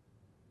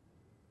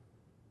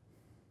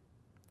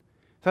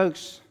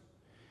 Folks,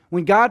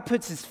 when God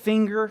puts His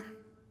finger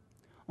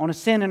on a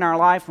sin in our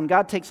life, when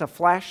God takes a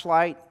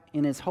flashlight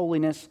in His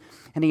holiness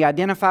and He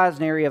identifies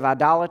an area of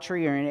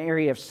idolatry or an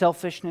area of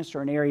selfishness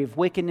or an area of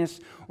wickedness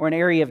or an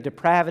area of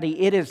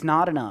depravity, it is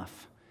not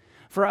enough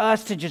for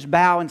us to just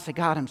bow and say,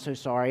 God, I'm so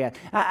sorry.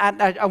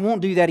 I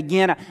won't do that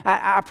again.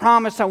 I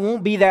promise I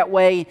won't be that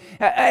way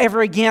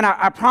ever again.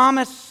 I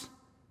promise.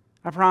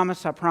 I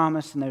promise,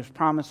 and those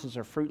promises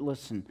are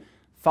fruitless and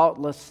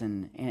faultless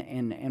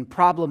and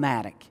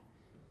problematic.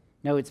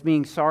 No, it's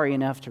being sorry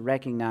enough to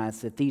recognize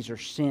that these are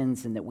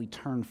sins and that we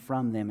turn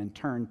from them and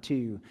turn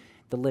to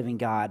the living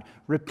God.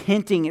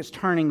 Repenting is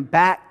turning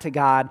back to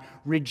God,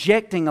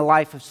 rejecting a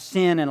life of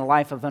sin and a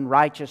life of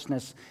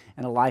unrighteousness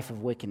and a life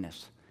of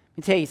wickedness. Let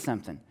me tell you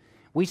something.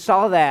 We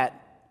saw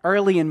that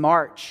early in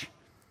March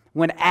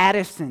when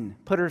Addison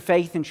put her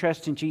faith and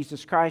trust in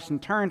Jesus Christ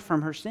and turned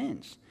from her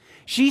sins.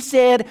 She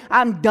said,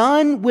 I'm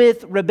done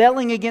with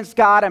rebelling against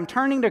God. I'm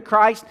turning to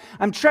Christ.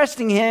 I'm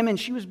trusting Him. And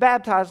she was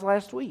baptized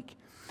last week.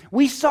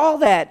 We saw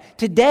that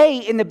today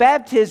in the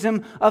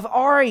baptism of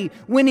Ari,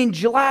 when in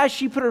July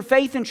she put her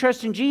faith and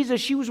trust in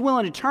Jesus. She was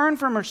willing to turn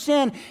from her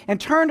sin and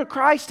turn to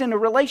Christ in a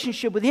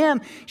relationship with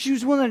Him. She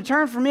was willing to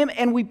turn from Him,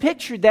 and we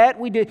pictured that,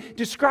 we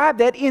described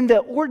that in the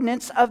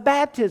ordinance of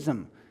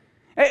baptism.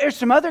 There's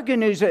some other good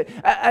news.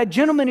 A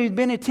gentleman who's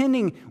been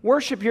attending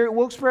worship here at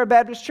Wilkesboro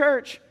Baptist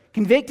Church,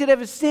 convicted of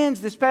his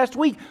sins this past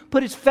week,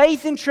 put his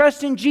faith and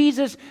trust in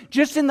Jesus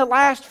just in the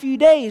last few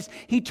days.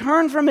 He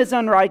turned from his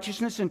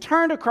unrighteousness and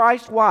turned to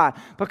Christ. Why?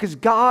 Because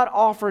God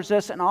offers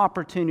us an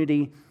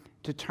opportunity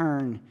to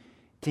turn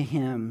to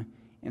Him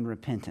in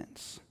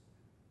repentance.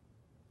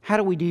 How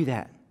do we do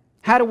that?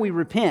 How do we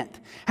repent?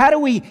 How do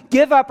we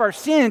give up our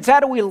sins? How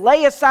do we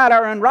lay aside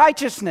our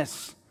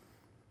unrighteousness?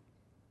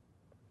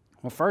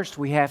 Well, first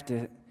we have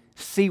to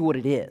see what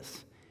it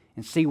is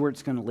and see where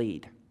it's going to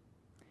lead.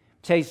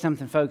 Tell you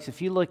something, folks, if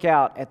you look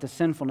out at the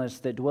sinfulness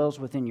that dwells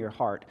within your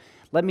heart,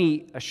 let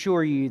me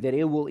assure you that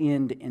it will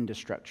end in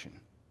destruction.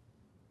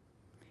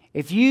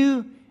 If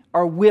you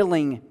are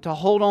willing to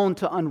hold on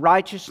to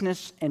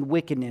unrighteousness and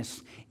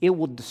wickedness, it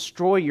will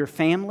destroy your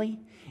family,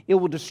 it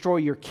will destroy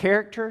your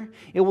character,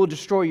 it will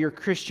destroy your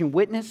Christian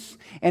witness,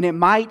 and it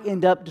might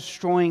end up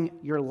destroying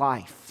your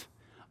life.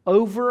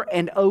 Over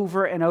and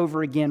over and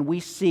over again,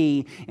 we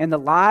see in the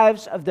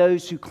lives of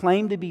those who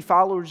claim to be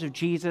followers of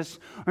Jesus,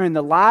 or in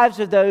the lives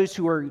of those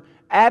who are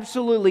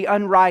absolutely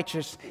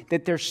unrighteous,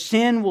 that their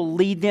sin will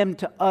lead them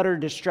to utter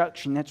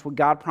destruction. That's what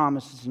God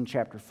promises in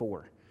chapter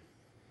 4.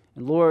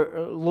 And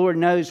Lord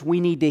knows we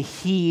need to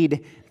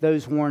heed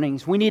those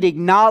warnings. We need to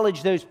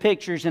acknowledge those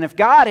pictures. And if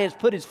God has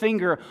put His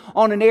finger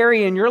on an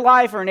area in your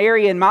life or an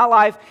area in my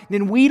life,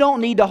 then we don't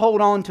need to hold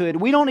on to it.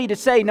 We don't need to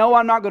say, no,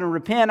 I'm not going to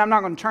repent. I'm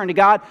not going to turn to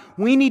God.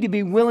 We need to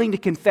be willing to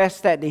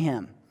confess that to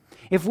Him.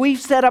 If we've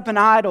set up an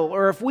idol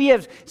or if we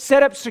have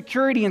set up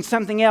security in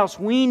something else,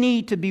 we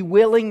need to be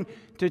willing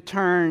to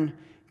turn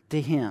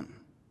to Him.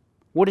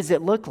 What does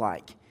it look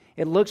like?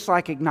 It looks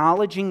like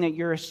acknowledging that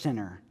you're a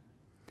sinner,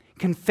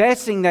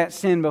 confessing that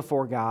sin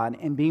before God,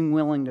 and being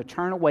willing to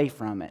turn away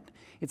from it.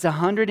 It's a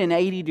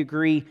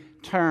 180-degree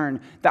turn.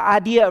 The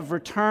idea of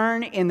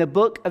return in the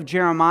book of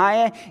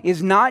Jeremiah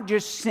is not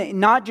just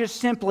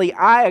simply,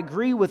 I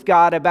agree with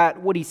God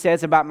about what He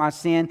says about my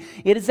sin.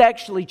 It is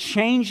actually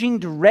changing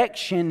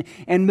direction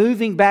and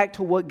moving back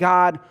to what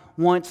God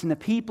wants. And the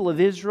people of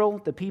Israel,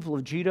 the people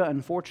of Judah,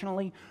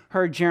 unfortunately,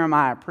 heard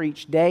Jeremiah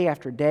preach day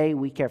after day,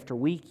 week after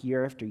week,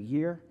 year after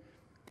year,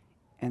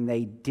 and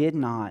they did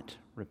not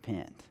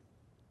repent.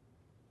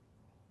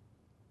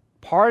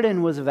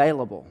 Pardon was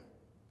available.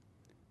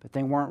 but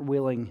they weren't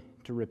willing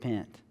to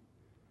repent.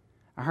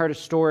 I heard a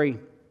story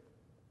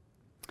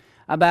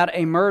about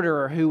a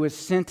murderer who was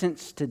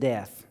sentenced to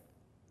death.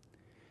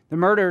 The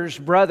murderer's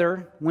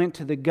brother went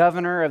to the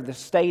governor of the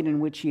state in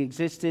which he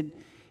existed.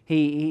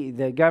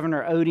 The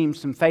governor owed him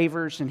some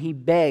favors, and he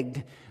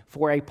begged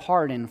for a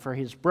pardon for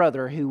his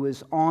brother who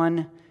was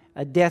on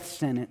a death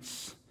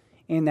sentence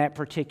in that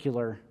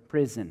particular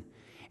prison.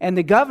 And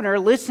the governor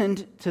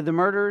listened to the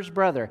murderer's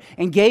brother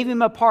and gave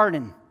him a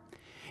pardon.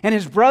 And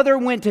his brother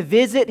went to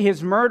visit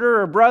his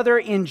murderer brother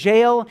in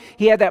jail.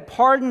 He had that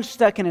pardon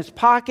stuck in his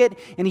pocket,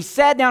 and he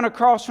sat down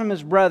across from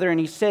his brother and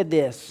he said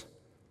this,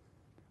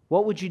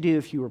 "What would you do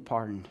if you were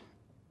pardoned?"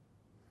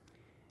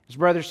 His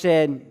brother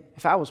said,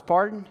 "If I was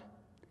pardoned,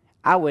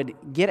 I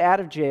would get out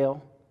of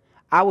jail,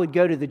 I would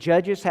go to the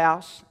judge's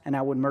house, and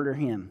I would murder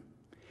him.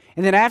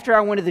 And then after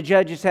I went to the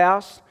judge's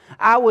house,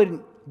 I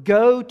would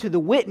go to the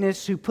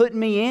witness who put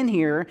me in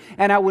here,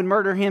 and I would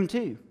murder him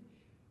too."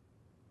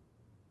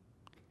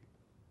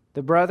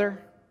 The brother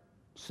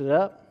stood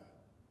up,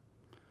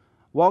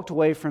 walked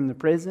away from the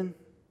prison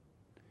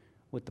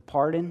with the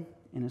pardon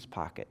in his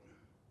pocket.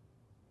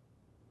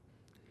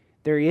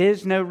 There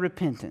is no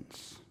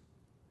repentance.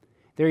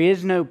 There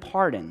is no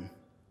pardon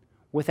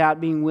without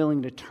being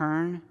willing to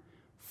turn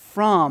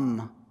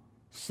from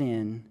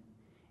sin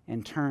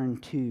and turn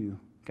to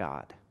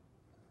God.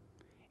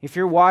 If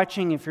you're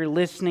watching, if you're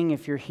listening,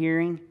 if you're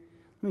hearing,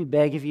 let me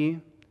beg of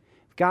you,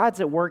 if God's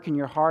at work in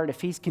your heart,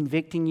 if He's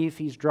convicting you, if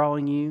He's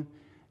drawing you,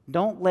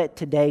 don't let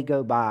today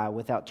go by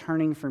without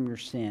turning from your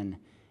sin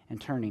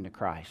and turning to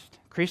Christ.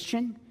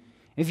 Christian,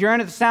 if you're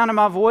under the sound of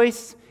my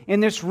voice in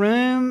this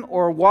room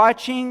or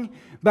watching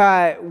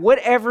by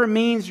whatever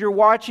means you're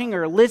watching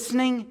or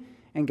listening,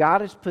 and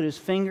God has put His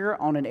finger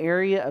on an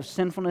area of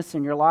sinfulness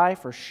in your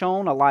life or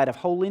shone a light of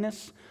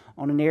holiness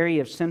on an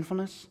area of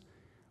sinfulness,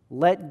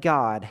 let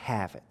God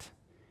have it.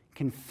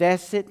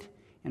 Confess it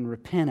and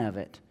repent of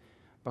it,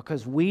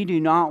 because we do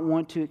not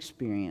want to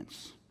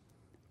experience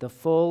the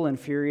full and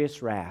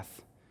furious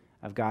wrath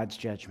of God's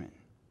judgment.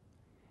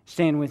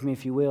 Stand with me,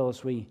 if you will,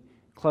 as we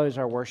close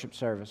our worship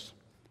service.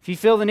 If you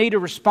feel the need to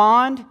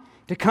respond,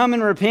 to come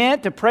and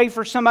repent, to pray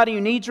for somebody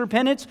who needs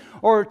repentance,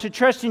 or to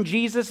trust in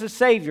Jesus as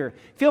Savior,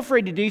 feel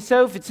free to do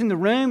so. If it's in the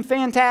room,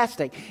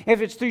 fantastic.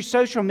 If it's through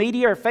social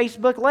media or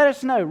Facebook, let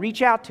us know.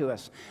 Reach out to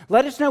us.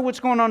 Let us know what's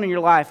going on in your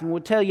life, and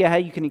we'll tell you how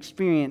you can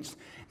experience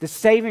the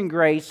saving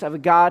grace of a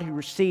God who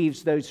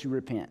receives those who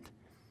repent.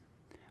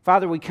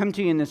 Father, we come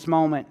to you in this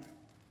moment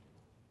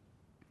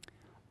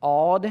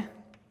awed,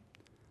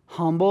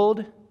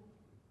 humbled,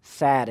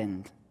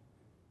 saddened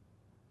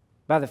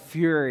by the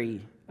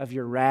fury of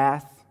your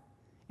wrath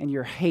and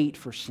your hate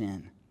for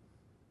sin.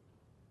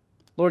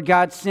 Lord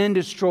God, sin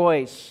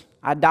destroys.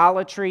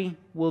 Idolatry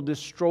will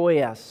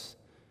destroy us.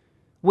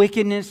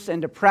 Wickedness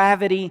and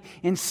depravity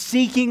and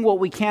seeking what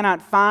we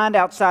cannot find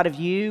outside of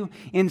you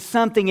in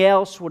something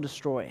else will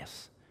destroy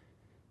us.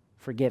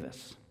 Forgive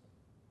us.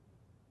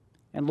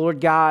 And Lord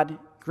God,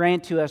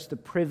 grant to us the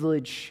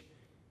privilege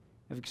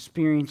of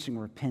experiencing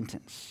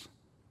repentance.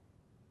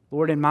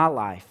 Lord, in my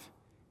life,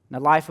 in the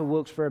life of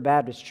Wilkesboro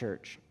Baptist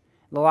Church,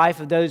 the life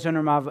of those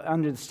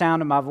under the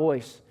sound of my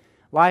voice,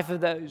 life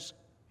of those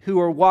who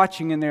are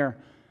watching in their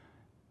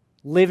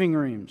living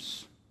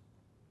rooms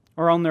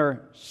or on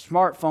their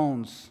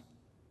smartphones,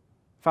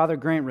 Father,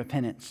 grant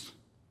repentance.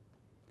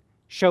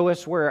 Show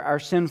us where our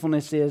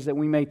sinfulness is, that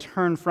we may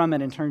turn from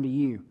it and turn to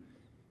you.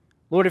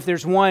 Lord, if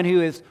there's one who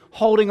is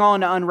holding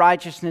on to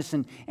unrighteousness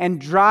and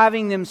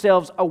driving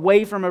themselves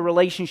away from a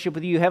relationship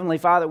with you, Heavenly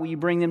Father, will you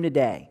bring them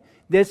today,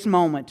 this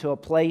moment, to a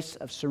place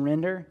of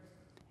surrender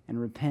and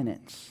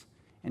repentance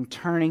and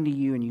turning to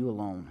you and you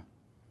alone.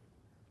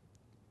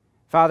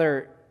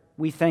 Father,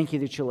 we thank you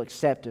that you'll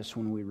accept us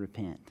when we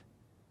repent.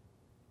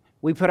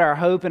 We put our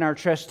hope and our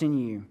trust in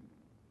you.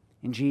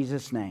 In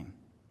Jesus' name.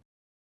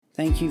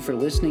 Thank you for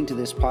listening to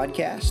this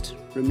podcast.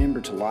 Remember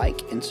to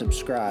like and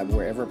subscribe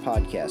wherever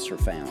podcasts are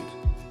found.